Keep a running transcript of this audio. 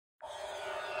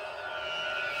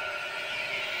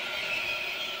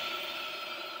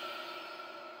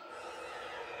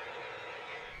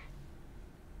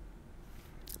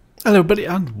Hello everybody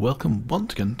and welcome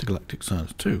once again to Galactic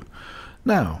Science 2.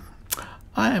 Now,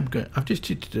 I've just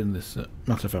cheated in this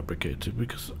matter fabricator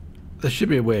because there should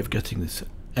be a way of getting this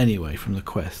anyway from the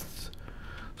quests.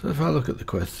 So if I look at the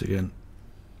quests again,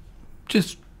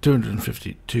 just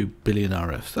 252 billion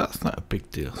RFs, that's not a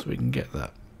big deal, so we can get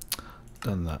that,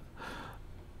 done that.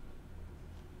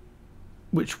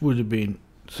 Which would have been,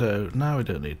 so now we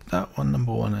don't need that one,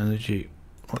 number one energy.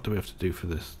 What do we have to do for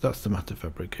this? That's the matter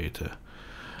fabricator.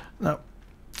 Now,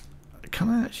 can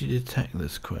I actually detect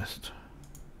this quest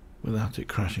without it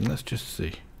crashing? Let's just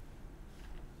see.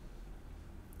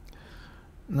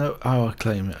 No, I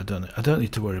claim it, I've done it. I don't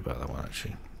need to worry about that one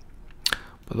actually.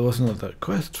 But there was another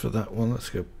quest for that one. Let's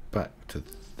go back to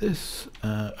this.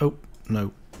 Oh,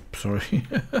 no, sorry.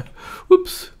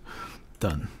 Whoops.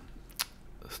 Done.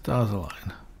 Stars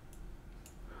align.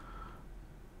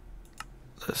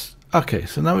 Okay,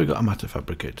 so now we've got a matter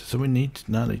fabricator, so we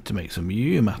now need to make some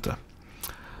MeGUI matter.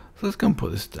 So let's go and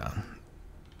put this down.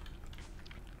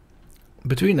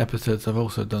 Between episodes I've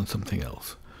also done something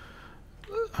else.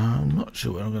 I'm not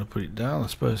sure where I'm going to put it down. I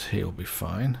suppose here will be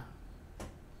fine.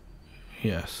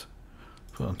 Yes,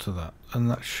 put onto that, and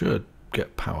that should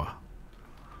get power.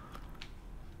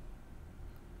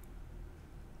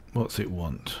 What's it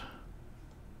want?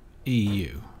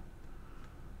 EU.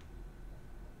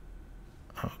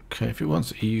 Okay, if it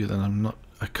wants EU, then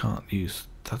I can't use,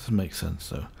 that doesn't make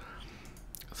sense.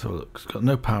 So look, it's got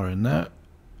no power in there.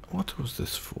 What was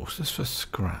this for? Is this for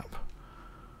scrap?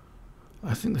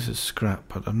 I think this is scrap,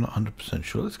 but I'm not 100%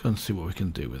 sure. Let's go and see what we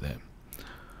can do with it.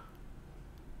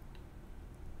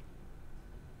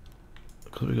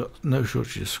 Because we've got no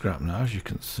shortage of scrap now, as you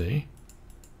can see.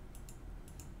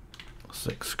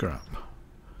 6 scrap.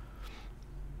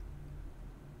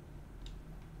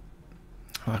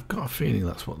 I've got a feeling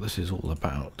that's what this is all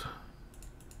about.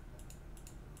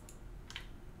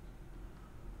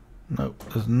 Nope,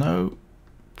 there's no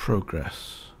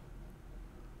progress.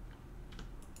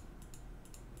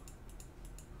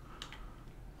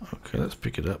 Okay, let's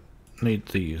pick it up. Need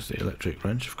to use the electric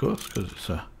wrench, of course, because it's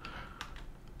one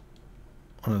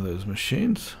of those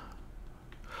machines.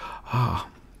 Ah,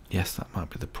 yes, that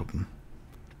might be the problem.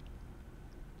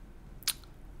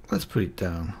 Let's put it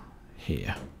down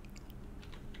here.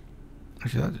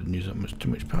 Actually, that didn't use up too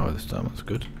much power this time. That's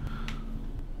good.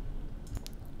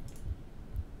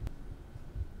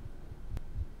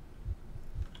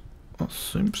 That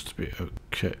seems to be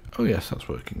okay. Oh yes, that's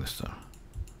working this time.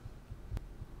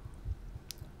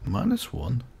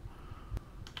 -1.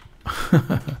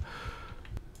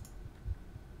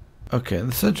 Okay, and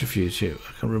the centrifuge here,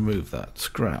 I can remove that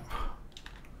scrap.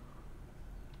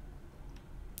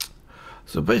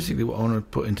 So basically what I want to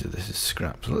put into this is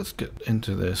scrap. So let's get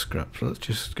into their scrap. So let's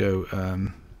just go,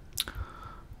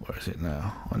 where is it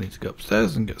now? I need to go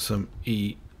upstairs and get some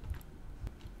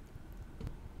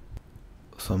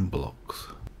some blocks.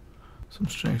 Some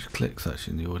strange clicks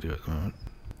actually in the audio at the moment.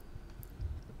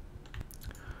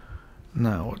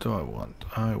 Now what do I want?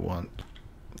 I want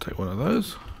to take one of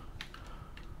those.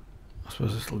 I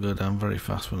suppose this will go down very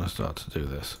fast when I start to do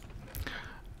this.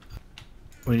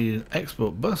 We need an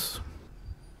export bus.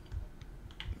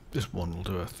 This one will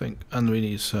do, I think, and we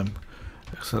need some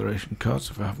acceleration cards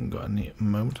if I haven't got any at the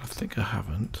moment. I think I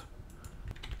haven't.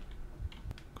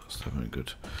 Got 7,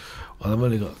 good. Well, I've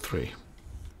only got 3.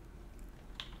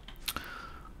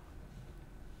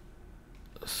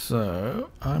 So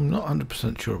I'm not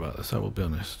 100% sure about this, I will be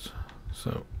honest.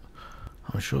 So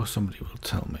I'm sure somebody will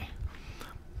tell me.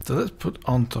 So let's put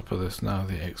on top of this now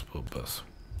the export bus.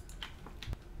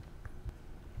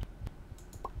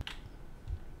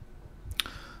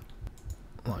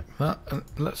 Like that, and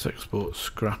let's export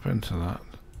scrap into that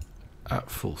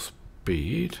at full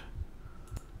speed,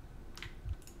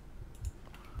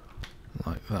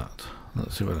 like that.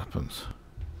 Let's see what happens.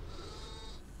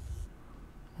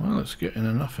 Well, it's getting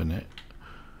enough in it,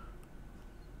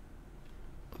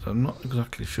 but I'm not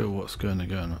exactly sure what's going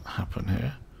to happen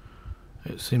here.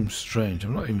 It seems strange.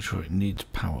 I'm not even sure it needs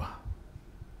power.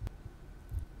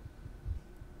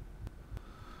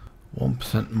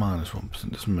 1%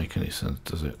 -1% doesn't make any sense,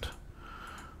 does it?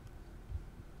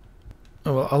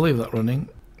 Oh well, I'll leave that running,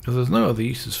 because there's no other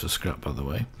uses for scrap, by the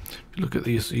way. If you look at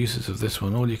the uses of this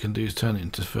one, all you can do is turn it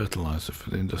into fertilizer for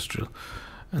the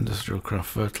industrial craft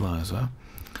fertilizer.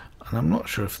 And I'm not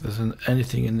sure if there's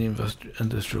anything in the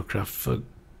industrial craft for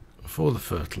the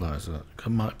fertilizer. It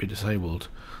might be disabled.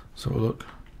 So look.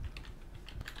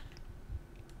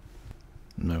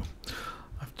 No,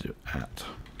 I have to do at.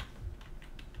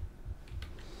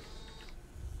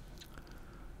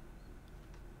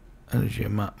 Energy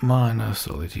miner,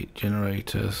 solid heat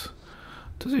generators.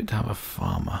 Does it have a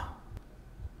farmer?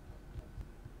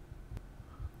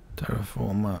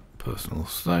 format, personal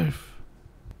safe.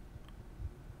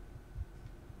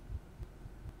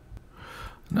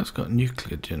 And that's got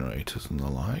nuclear generators and the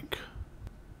like.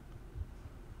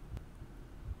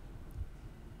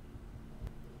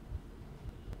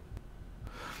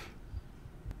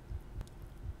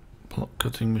 Block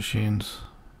cutting machines.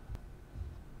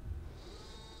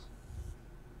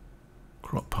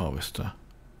 Crop harvester.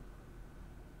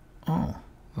 Oh,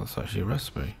 that's actually a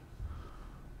recipe.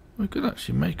 We could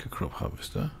actually make a crop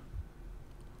harvester,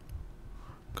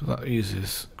 because that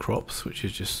uses crops, which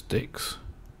is just sticks.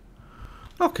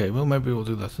 Okay, well maybe we'll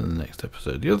do that in the next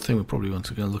episode. The other thing we probably want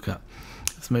to go look at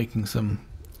is making some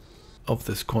of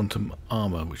this quantum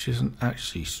armor, which isn't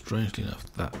actually, strangely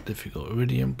enough, that difficult.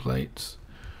 Iridium plates.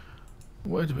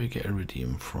 Where do we get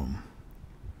iridium from?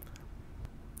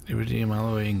 Iridium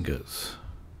alloy ingots,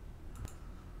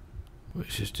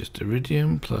 which is just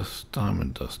iridium plus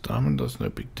diamond dust. Diamond dust, no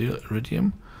big deal.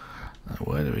 Iridium. Now,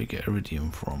 where do we get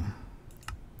iridium from?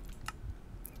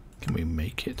 Can we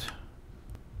make it?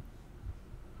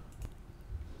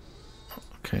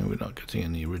 Okay, we're not getting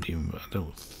any iridium, I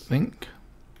don't think.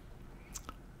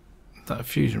 Is that a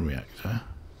fusion reactor?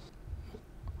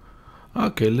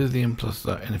 Okay, lithium plus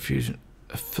that in a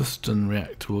fuston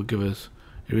reactor will give us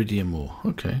iridium ore.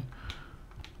 Okay.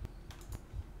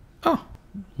 Oh,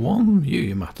 1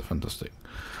 U matter, fantastic.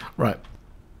 Right.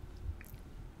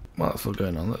 Well, that's all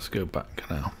going on. Let's go back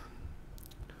now.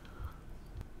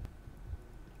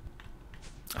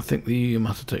 I think the UU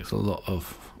matter takes a lot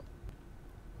of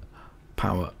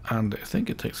power, and I think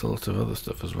it takes a lot of other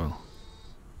stuff as well.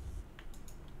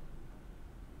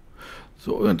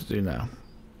 So what we're going to do now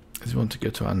is we want to go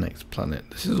to our next planet.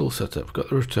 This is all set up. We've got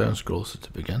the return scroll set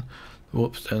up again. The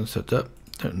warp stone set up.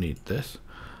 Don't need this.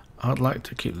 I'd like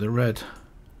to keep the red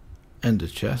ender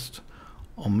chest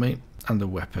on me and the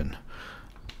weapon.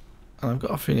 And I've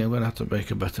got a feeling I'm going to have to make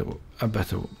a better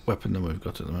weapon than we've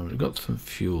got at the moment. We've got some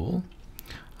fuel.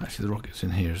 Actually, the rocket's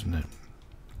in here, isn't it?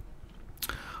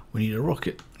 We need a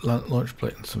rocket launch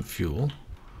plate and some fuel.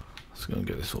 Let's go and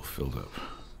get this all filled up.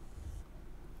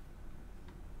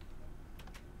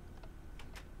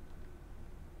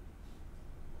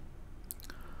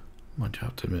 Mind you, I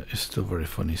have to admit, it's still very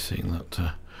funny seeing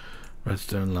that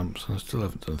redstone lamps, and I still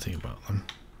haven't done anything about them.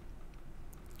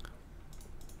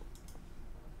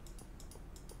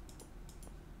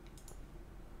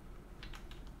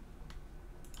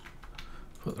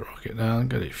 Put the rocket down,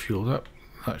 get it fueled up.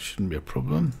 That shouldn't be a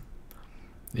problem.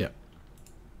 Yep.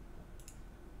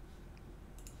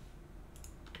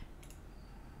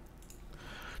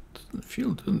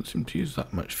 Fuel doesn't seem to use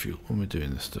that much fuel when we're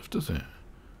doing this stuff, does it?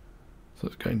 So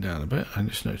it's going down a bit. I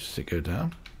just noticed it go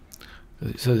down.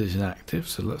 It says it's inactive,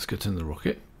 so let's get in the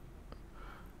rocket.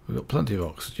 We've got plenty of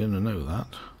oxygen, I know that.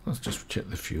 Let's just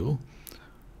check the fuel.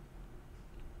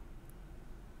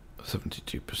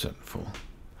 72% full.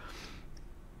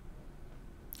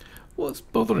 What's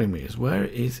bothering me is, where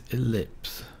is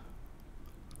ellipse?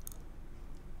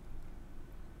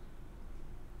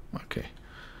 Okay,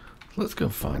 let's go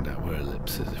and find out where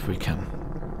ellipse is if we can.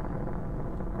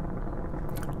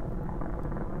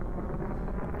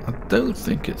 I don't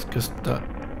think it's just that.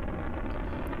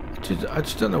 I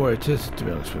just don't know where it is, to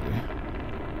be honest with you.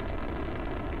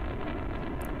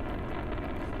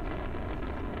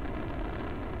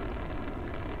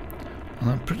 And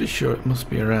I'm pretty sure it must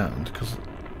be around, because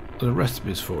there are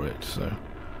recipes for it, so.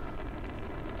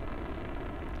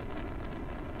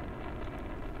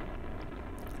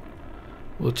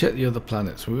 We'll check the other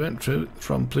planets. We went through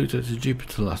from Pluto to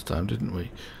Jupiter last time, didn't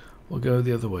we? We'll go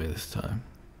the other way this time.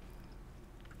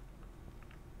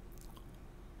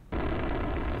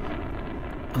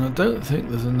 And I don't think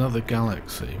there's another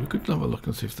galaxy. We could have a look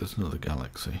and see if there's another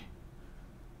galaxy.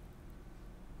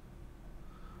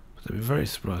 But I'd be very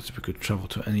surprised if we could travel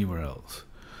to anywhere else.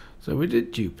 So we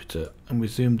did Jupiter, and we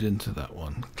zoomed into that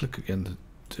one. Click again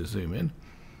to zoom in.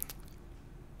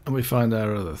 And we find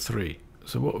our other 3.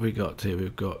 So what have we got here?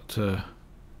 We've got, we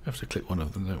have to click one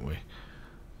of them, don't we?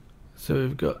 So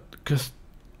we've got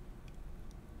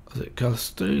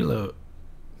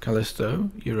Callisto,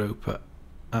 Europa,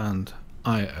 and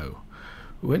Io.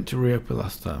 We went to Europa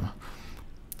last time.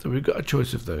 So we've got a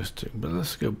choice of those 2. But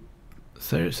let's go,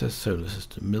 there it says Solar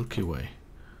System, Milky Way.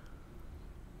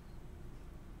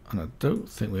 And I don't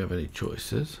think we have any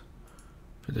choices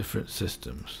for different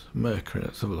systems. Mercury,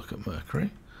 let's have a look at Mercury.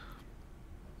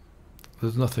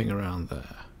 There's nothing around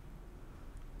there.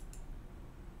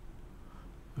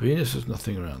 Venus, there's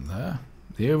nothing around there.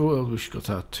 The overworld, we've got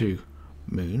our 2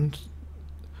 moons.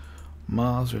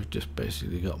 Mars, we've just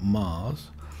basically got Mars.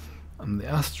 And the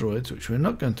asteroids, which we're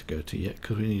not going to go to yet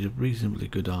because we need a reasonably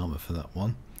good armor for that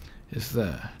one, is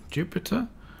there. Jupiter,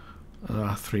 there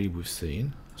are 3 we've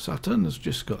seen. Saturn has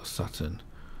just got Saturn,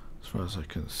 as far as I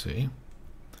can see.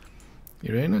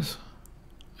 Uranus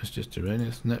is just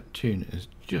Uranus. Neptune is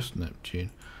just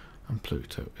Neptune. And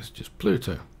Pluto is just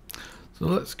Pluto. So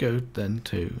let's go then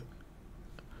to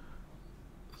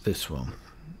this one,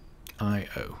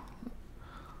 Io.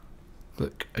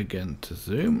 Click again to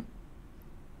zoom,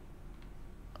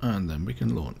 and then we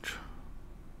can launch.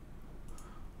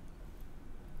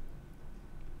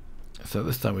 So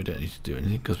this time we don't need to do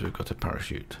anything because we've got a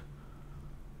parachute.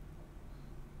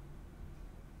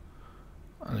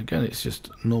 And again, it's just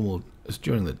normal, it's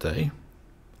during the day.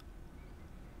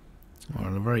 We're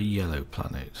on a very yellow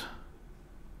planet.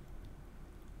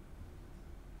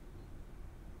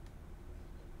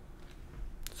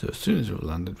 So as soon as we've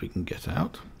landed, we can get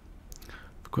out.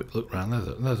 A quick look around,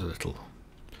 there's a little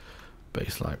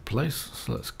base-like place.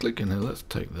 So let's click in here, let's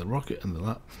take the rocket and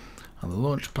the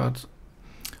launch pads.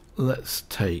 Let's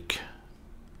take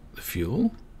the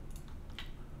fuel.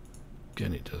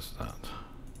 Again, it does that.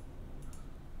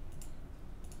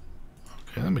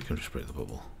 Okay, then we can just break the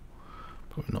bubble.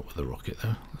 Probably not with the rocket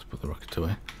though. Let's put the rocket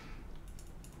away.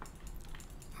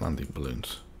 Landing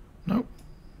balloons. Nope.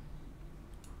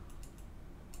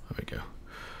 There we go.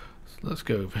 So let's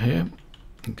go over here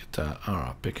and get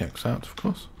our pickaxe out, of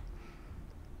course.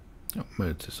 What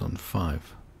mode is on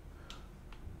 5?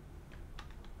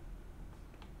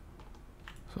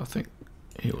 So I think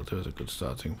here will do as a good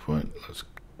starting point. Let's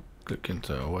click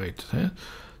into our way to here.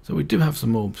 So we do have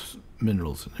some more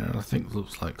minerals in here, and I think it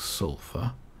looks like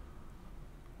sulfur.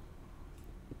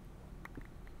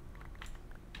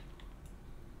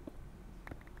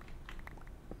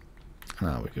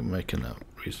 Now we can make a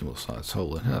reasonable sized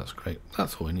hole in here. That's great.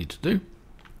 That's all we need to do.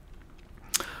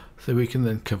 So we can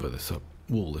then cover this up,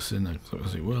 wall this in,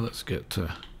 as it were. Let's get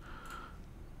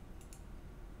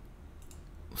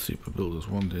Super Builders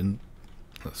wand in.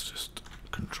 Let's just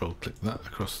control click that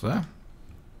across there.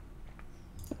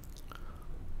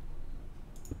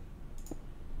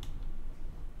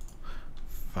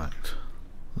 In fact,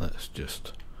 let's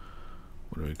just,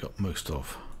 what do we got most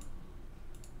of?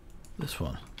 This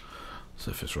one,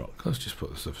 surface rock. Let's just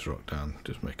put the surface rock down,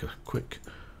 just make a quick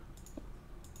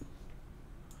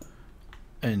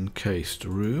encased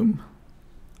room.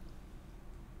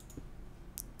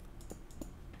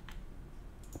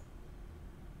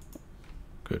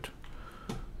 Good.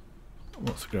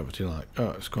 What's the gravity like?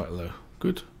 Oh, it's quite low.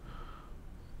 Good.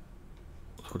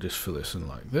 So we'll just fill this in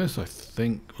like this. I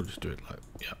think we'll just do it like,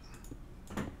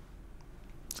 yeah.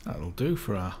 That'll do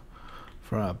for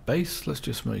our base. Let's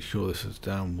just make sure this is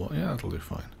down. What? Yeah, that'll do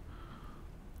fine.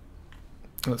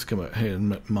 Let's come out here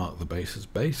and mark the base as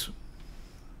base.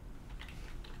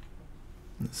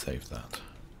 Let's save that.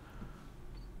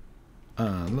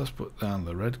 And let's put down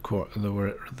the red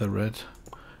the red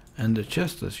ender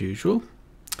chest as usual.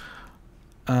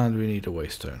 And we need a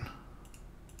waystone.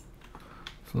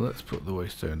 So let's put the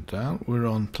waystone down. We're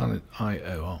on planet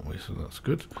Io, aren't we? So that's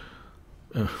good.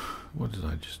 What did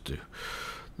I just do?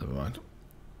 Never mind.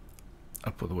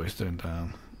 I'll put the waystone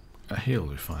down. Here will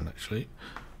be fine actually.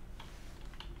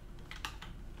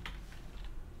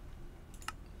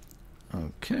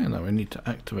 Okay, now we need to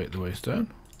activate the waystone.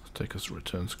 Let's take us a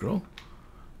return scroll.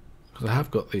 Because I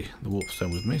have got the warp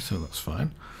stone with me, so that's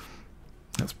fine.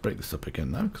 Let's break this up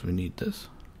again now, because we need this.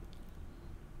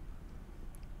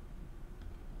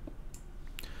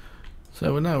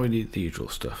 So now we need the usual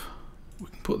stuff. We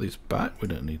can put these back, we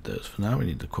don't need those for now, we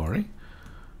need the quarry.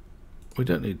 We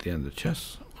don't need the ender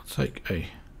chests, we'll take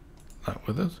that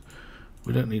with us.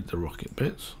 We don't need the rocket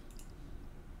bits.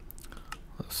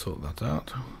 Let's sort that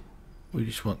out. We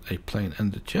just want a plain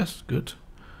ender chest, good.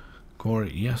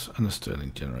 Quarry, yes, and a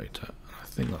Stirling generator. I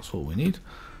think that's all we need.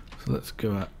 So let's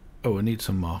go out. Oh, I need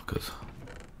some markers,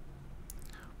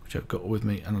 which I've got with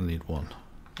me, and I need one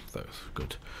of those.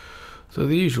 Good. So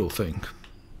the usual thing.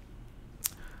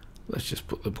 Let's just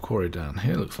put the quarry down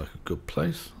here. Looks like a good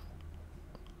place.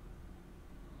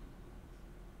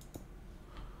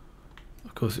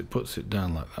 Of course, it puts it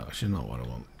down like that, which is not what I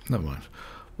want. Never mind.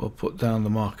 We'll put down the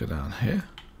marker down here.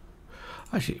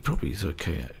 Actually, it probably is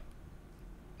okay.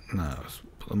 Now, let's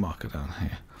put the marker down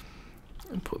here.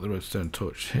 And put the redstone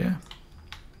torch here.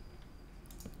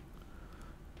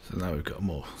 So now we've got a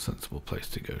more sensible place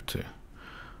to go to.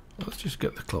 Let's just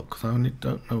get the clock, because I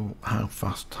don't know how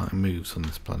fast time moves on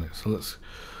this planet. So let's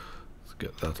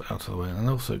get that out of the way, and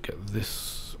also get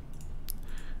this.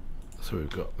 So we've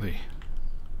got the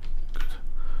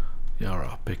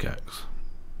RR pickaxe.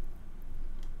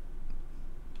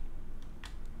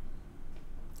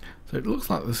 So it looks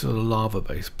like this is a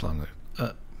lava-based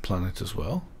planet as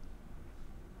well.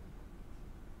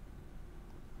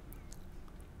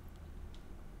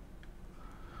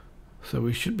 So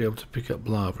we should be able to pick up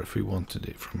lava if we wanted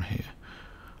it from here.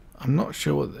 I'm not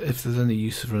sure if there's any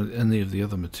use for any of the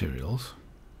other materials.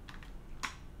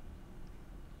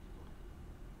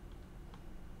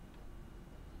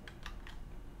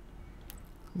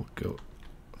 We'll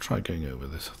try going over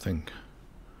this, I think.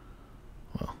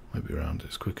 Well, maybe around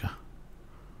it's quicker.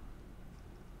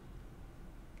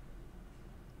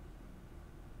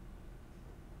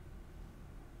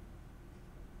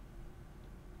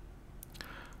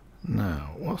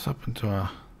 Now, what's happened to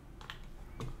our...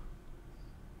 Oh,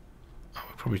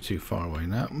 we're probably too far away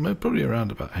now. We're probably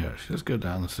around about here, actually. Let's go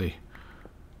down and see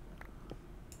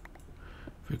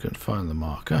if we can find the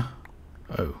marker.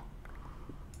 Oh,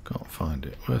 can't find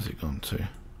it. Where's it gone to?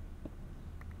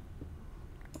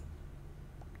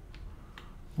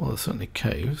 Well, there's certainly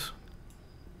caves.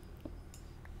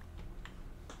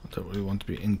 I don't really want to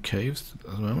be in caves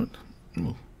at the moment.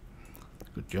 Ooh,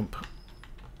 good jump.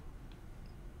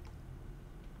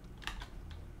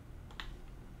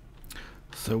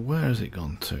 So where has it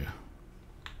gone to?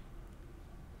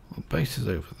 Well, base is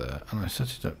over there, and I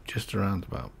set it up just around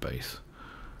about base.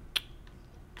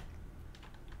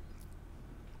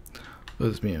 But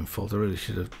it's me in fault. I really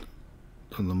should have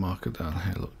done the marker down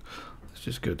here. Look, let's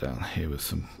just go down here with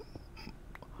some,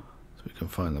 so we can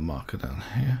find the marker down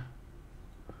here.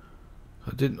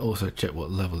 I didn't also check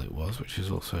what level it was, which is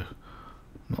also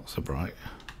not so bright.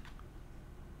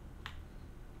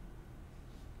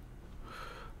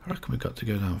 I reckon we've got to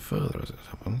go down further as it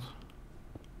happens.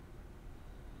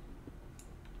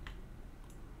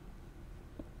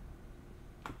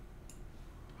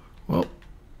 Well,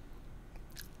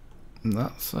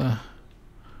 that's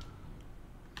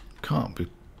can't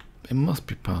be, it must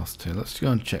be past here. Let's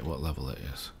go and check what level it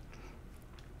is.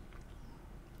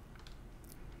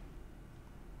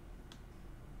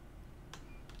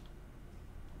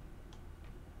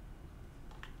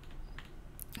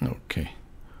 Okay.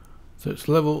 So it's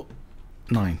level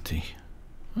 90.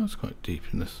 That's quite deep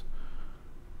in this.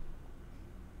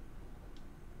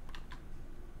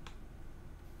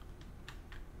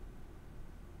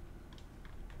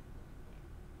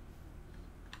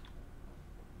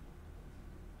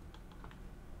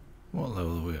 What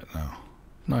level are we at now?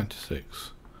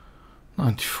 96.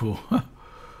 94.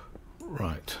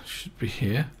 Right, should be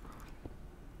here.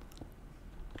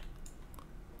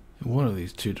 In one of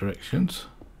these two directions.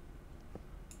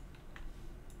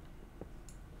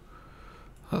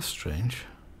 That's strange.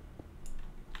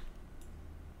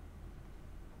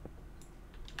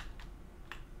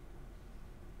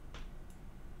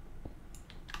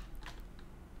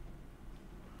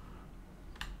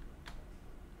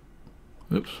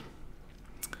 Oops.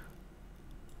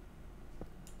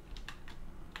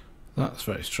 That's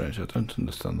very strange. I don't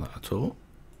understand that at all.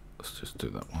 Let's just do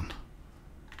that one.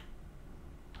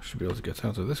 I should be able to get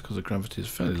out of this because the gravity is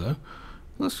fairly low.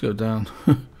 Let's go down.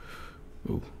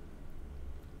 Ooh.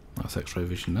 That's X-ray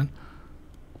vision then.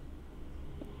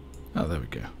 Oh, there we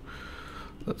go.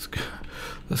 Let's go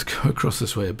across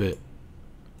this way a bit.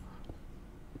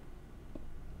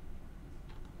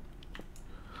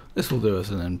 This will do as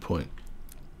an endpoint.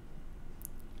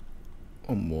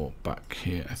 One more back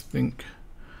here, I think.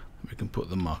 We can put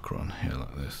the marker on here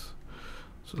like this.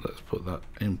 So let's put that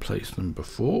in place number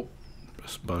 4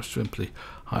 by simply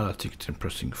highlighting it and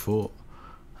pressing 4,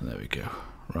 and there we go.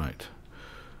 Right.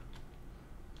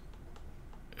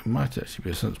 It might actually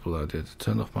be a sensible idea to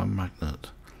turn off my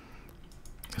magnet.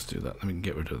 Let's do that, then we can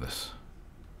get rid of this.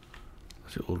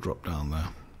 Let it all drop down there.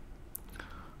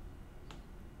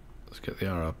 Let's get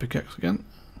the RR pickaxe again.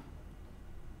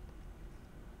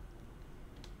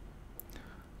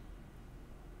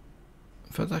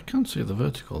 In fact, I can't see the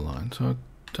vertical line, so I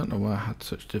don't know why I had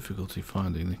such difficulty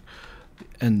finding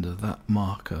the end of that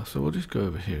marker. So we'll just go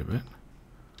over here a bit.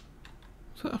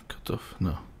 Is that a cut off?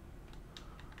 No.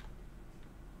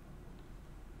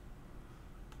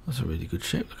 That's a really good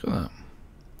shape, look at that.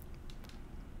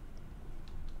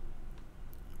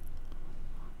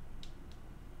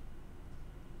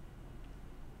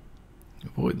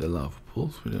 Avoid the lava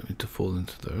pools, we don't need to fall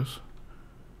into those.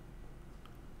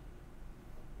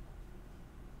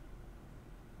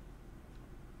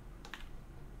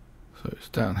 So it's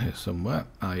down here somewhere.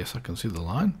 Ah yes, I can see the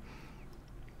line.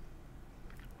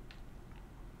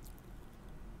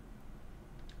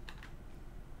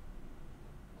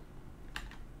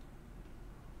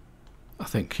 I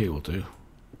think here will do.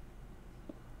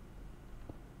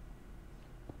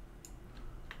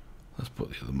 Let's put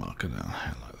the other marker down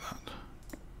here like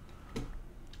that.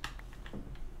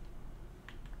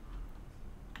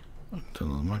 I can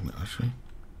turn on the magnet actually.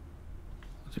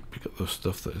 Let's pick up the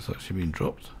stuff that is actually being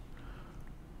dropped.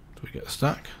 Do we get a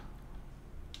stack?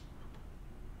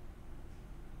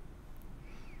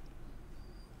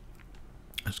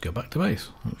 Let's go back to base.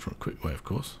 That's a quick way, of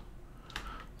course.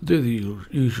 Do the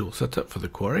usual setup for the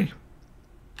quarry.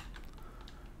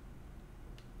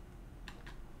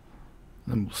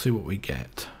 Then we'll see what we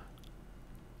get.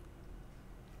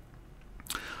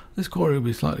 This quarry will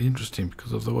be slightly interesting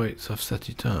because of the way I've set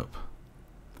it up.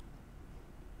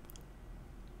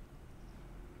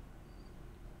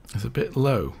 It's a bit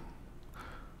low,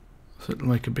 so it'll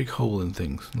make a big hole in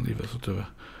things and leave a sort of a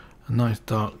nice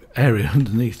dark area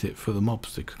underneath it for the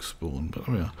mobs to spawn. But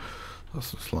there we are.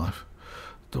 That's just life.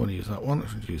 Don't want to use that one. I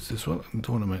should use this one. I don't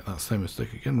want to make that same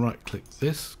mistake again. Right click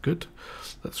this. Good.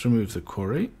 Let's remove the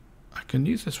quarry. I can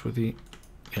use this with the...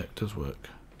 yeah, it does work.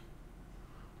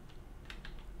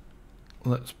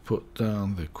 Let's put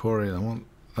down the quarry. I want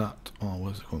that. Oh,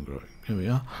 where's the one growing? Here we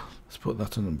are. Let's put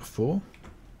that on number 4.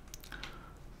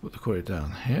 Put the quarry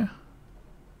down here.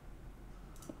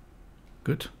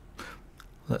 Good.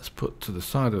 Let's put to the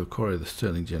side of the quarry the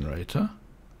Stirling generator.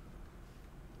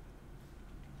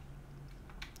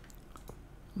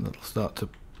 That'll start to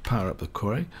power up the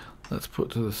quarry. Let's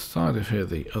put to the side of here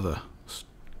the other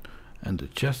ender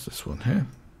chest, this one here.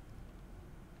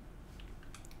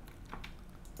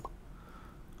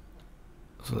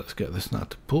 So let's get this now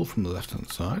to pull from the left hand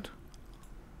side.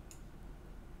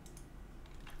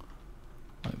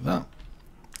 Like that.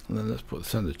 And then let's put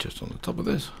the ender chest on the top of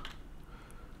this.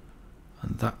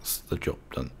 And that's the job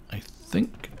done, I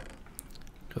think.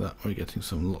 Look at that, we're getting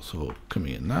lots of ore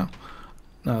coming in now.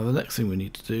 Now the next thing we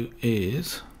need to do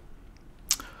is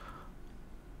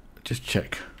just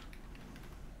check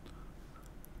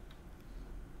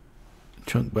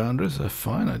chunk boundaries. They're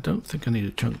fine. I don't think I need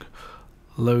a chunk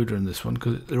loader in this one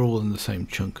because they're all in the same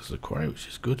chunk as the quarry, which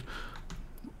is good.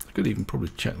 I could even probably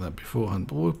check that beforehand,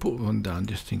 but we'll put one down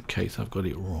just in case I've got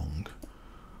it wrong.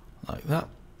 Like that.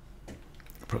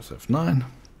 Press F9,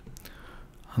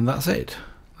 and that's it.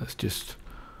 Let's just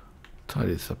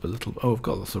tidy this up a little. Oh, I've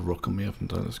got lots of rock on me,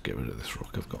 haven't I? Let's get rid of this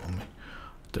rock I've got on me.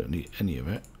 Don't need any of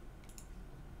it.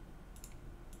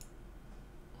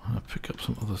 I pick up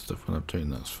some other stuff when I'm doing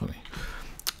that. It's funny.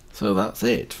 So that's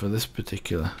it for this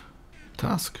particular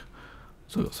task.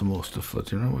 Still got some more stuff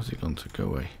floating around. Where's it gone to go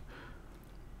away?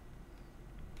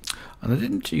 And I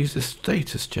didn't use the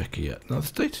status checker yet. Now the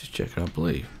status checker, I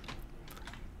believe,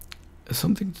 is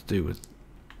something to do with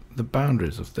the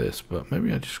boundaries of this, but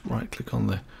maybe I just right click on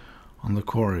the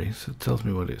quarry so it tells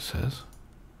me what it says.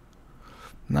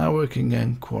 Now working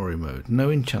in quarry mode, no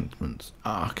enchantments.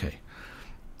 Okay.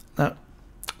 Now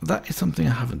that is something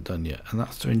I haven't done yet, and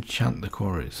that's to enchant the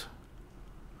quarries.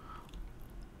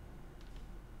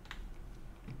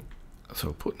 So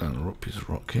I'll put down a piece of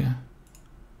rock here.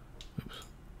 Oops.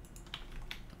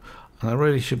 And I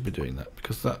really should be doing that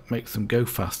because that makes them go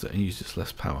faster and uses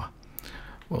less power.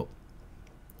 Well,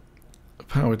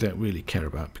 power we don't really care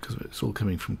about because it's all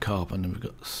coming from carbon and we've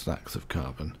got stacks of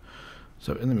carbon.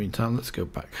 So in the meantime, let's go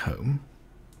back home.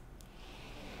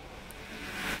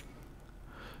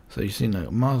 So you see now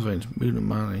Mars veins, moon and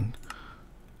mining,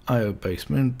 IO base,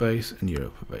 moon base, and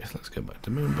Europa base. Let's go back to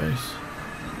moon base.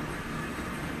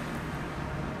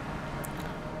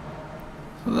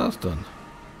 So that's done.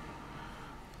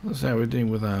 Let's see how we're doing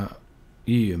with our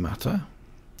UU matter.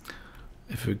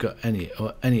 If we've got any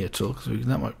at all, because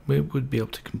we would be able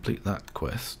to complete that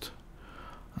quest.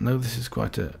 I know this is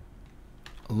quite a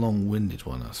long-winded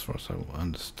one as far as I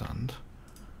understand.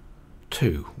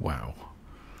 2, wow.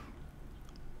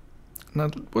 Now,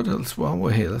 what else? While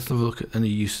we're here, let's have a look at any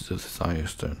uses of this IO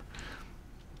stone.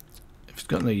 If it's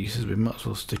got no uses, we might as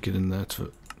well stick it in there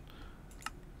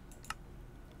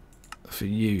for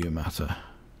UU matter.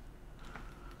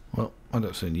 Well, I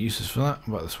don't see any uses for that.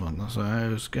 What about this one? That's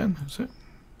IOs again, is it?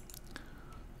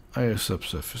 IO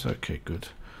subsurface, okay, good.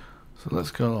 So let's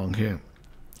go along here.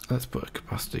 Let's put a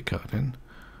capacity card in.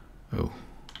 Oh.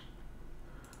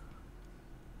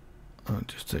 I'll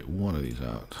just take one of these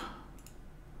out.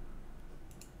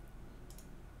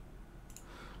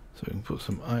 So we can put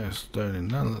some IO stone in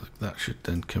now. That should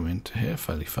then come into here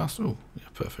fairly fast. Oh, yeah,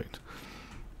 perfect.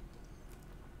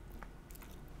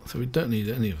 So we don't need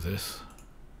any of this.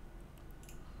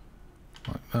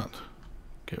 Like that.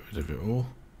 Get rid of it all.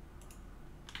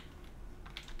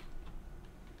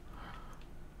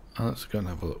 And let's go and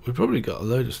have a look. We've probably got a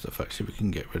load of stuff actually we can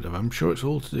get rid of. I'm sure it's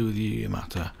all to do with UU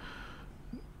matter.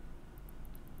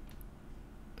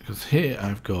 Because here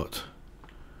I've got,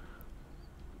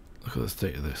 look at the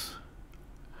state of this.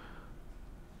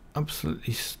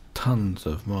 Absolutely tons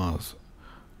of Mars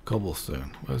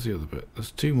cobblestone. Where's the other bit?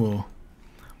 There's 2 more.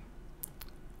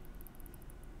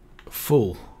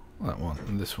 Full, that one,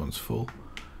 and this one's full.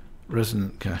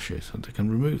 Resonant caches, and I can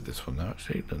remove this one now.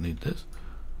 Actually, don't need this.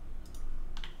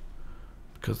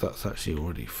 because that's actually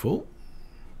already full.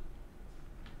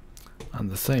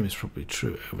 And the same is probably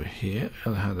true over here.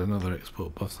 I had another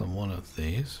export bus on one of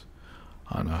these.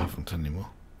 I know I haven't anymore.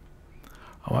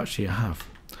 Oh, actually I have.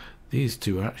 These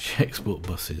two are actually export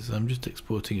buses. I'm just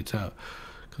exporting it out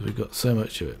because we've got so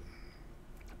much of it.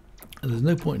 And there's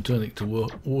no point in turning it to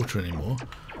water anymore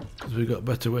because we've got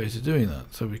better ways of doing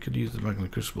that. So we could use the magma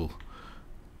crucible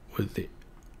with the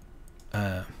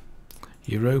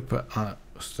Europa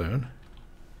stone.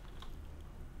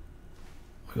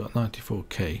 We've got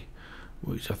 94k,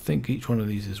 which I think each one of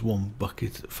these is 1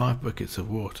 bucket, 5 buckets of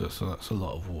water, so that's a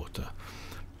lot of water.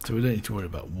 So we don't need to worry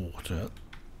about water.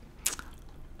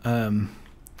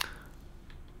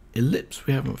 Ellipse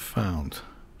we haven't found.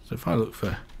 So if I look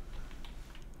for...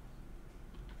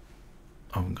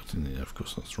 I haven't got any there, of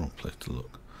course that's the wrong place to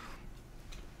look.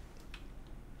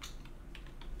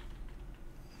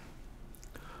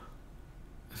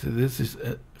 So this is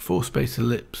a 4-space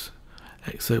ellipse,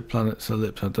 exoplanets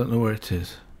ellipse. I don't know where it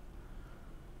is.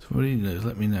 Somebody knows,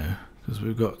 let me know, because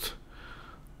we've got...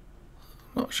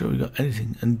 I'm not sure we've got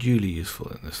anything unduly useful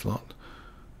in this lot.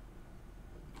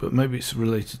 But maybe it's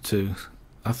related to,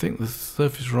 I think, the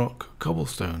surface rock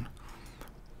cobblestone.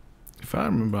 If I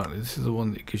remember rightly, this is the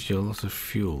one that gives you a lot of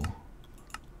fuel.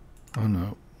 Oh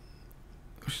no.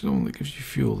 Which is the one that gives you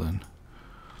fuel then?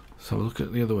 Let's have a look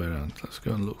at the other way around. Let's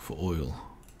go and look for oil.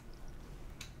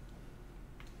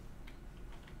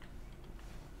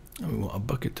 And we want a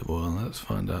bucket of oil. Let's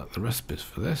find out the recipes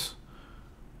for this.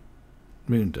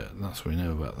 Moon dirt, that's what we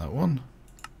know about that one.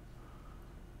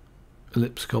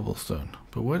 Ellipse cobblestone.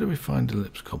 But where do we find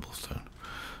ellipse cobblestone?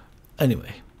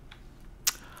 Anyway,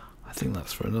 I think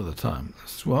that's for another time.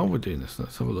 While we're doing this,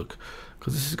 let's have a look,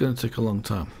 because this is going to take a long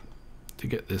time to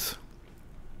get this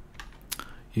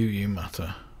UU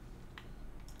matter.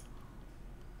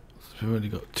 So we've only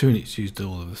got 2 units used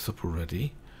all of this up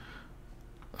already.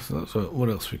 So that's what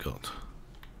else we got?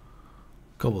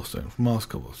 Cobblestone, Mars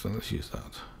cobblestone, let's use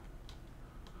that.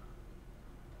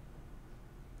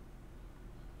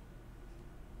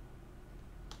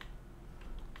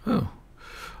 Oh,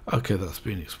 okay, that's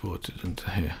been exported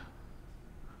into here.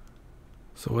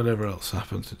 So whatever else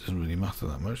happens, it doesn't really matter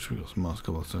that much. We've got some Mars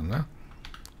cobblestone there.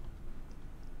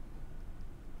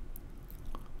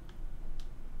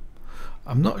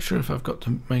 I'm not sure if I've got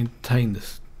to maintain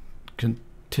this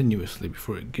continuously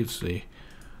before it gives the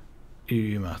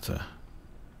UU matter.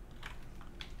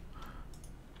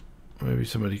 Maybe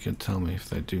somebody can tell me if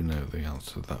they do know the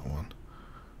answer to that one.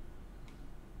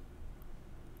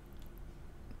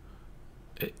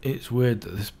 It's weird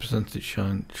that this percentage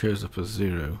shine shows up as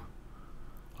 0.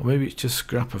 Or maybe it's just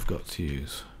scrap I've got to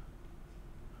use.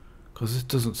 Because this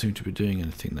doesn't seem to be doing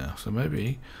anything now. So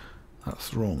maybe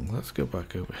that's wrong. Let's go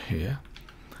back over here.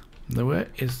 Now where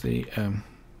is the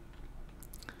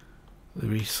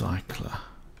recycler?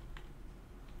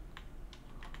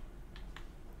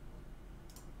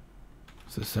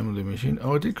 It's the assembly machine.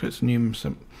 Oh, I did create some new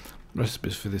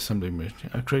recipes for the assembly machine.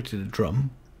 I created a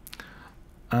drum.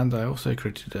 And I also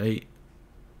created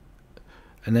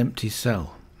an empty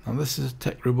cell. Now this is a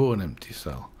Tech Reborn empty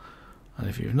cell. And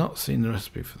if you've not seen the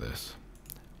recipe for this,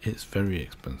 it's very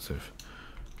expensive.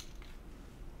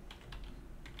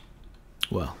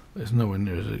 Well, it's nowhere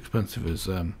near as expensive as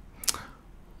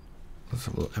let's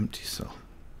have a look, empty cell.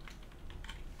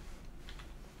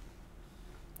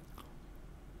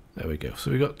 There we go.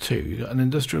 So we got 2. You got an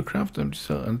industrial craft empty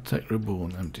cell and a Tech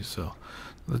Reborn empty cell.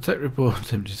 The Tech Reborn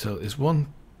empty cell is 1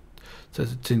 set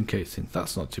of tin casing.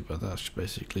 That's not too bad. That's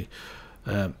basically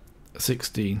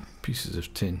 16 pieces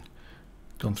of tin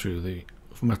gone through the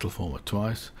metal former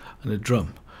twice, and a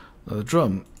drum. Now the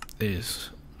drum is,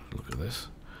 look at this,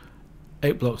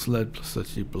 8 blocks lead plus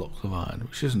 30 blocks of iron,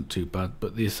 which isn't too bad,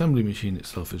 but the assembly machine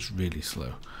itself is really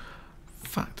slow. In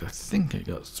fact, I think I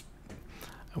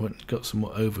went and got some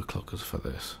more overclockers for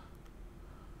this.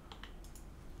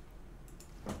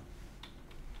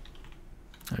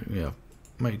 Yeah,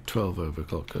 made 12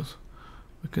 overclockers.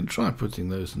 We can try putting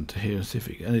those into here and see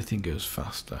if anything goes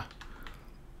faster.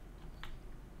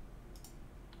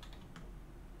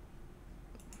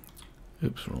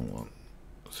 Oops, wrong one.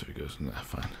 Let's see if it goes in there,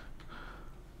 fine.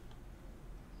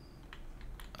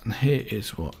 And here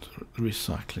is what? The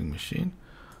recycling machine.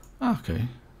 Okay,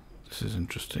 this is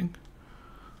interesting.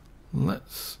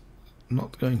 Let's,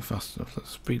 not going fast enough, let's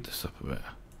speed this up a bit.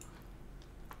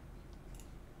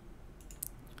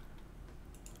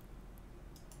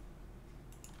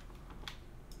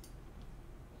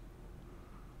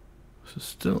 So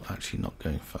still actually not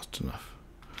going fast enough.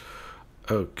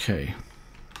 Okay.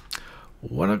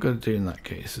 What I've got to do in that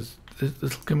case is this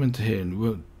will come into here and it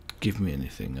won't give me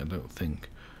anything, I don't think.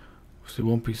 See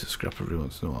one piece of scrap every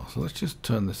once in a while. So let's just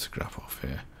turn this scrap off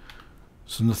here.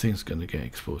 So nothing's going to get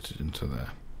exported into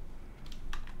there.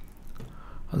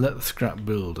 And let the scrap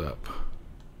build up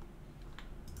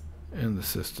in the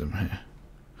system here.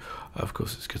 Of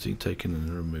course it's getting taken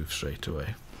and removed straight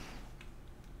away.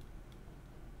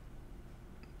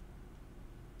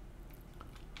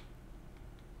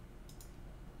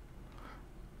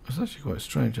 It's actually quite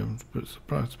strange. I'm a bit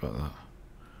surprised about that.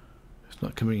 It's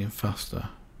not coming in faster.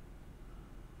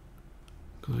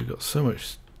 Because we've got so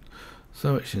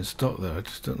much in stock there. I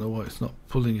just don't know why it's not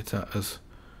pulling it out as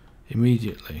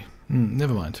immediately.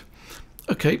 Never mind.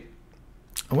 Okay,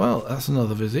 well, that's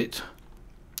another visit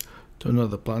to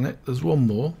another planet. There's one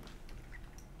more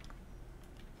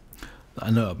that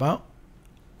I know about,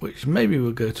 which maybe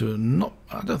we'll go to.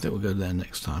 I don't think we'll go there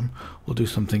next time. We'll do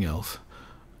something else.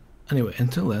 Anyway,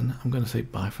 until then, I'm going to say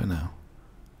bye for now.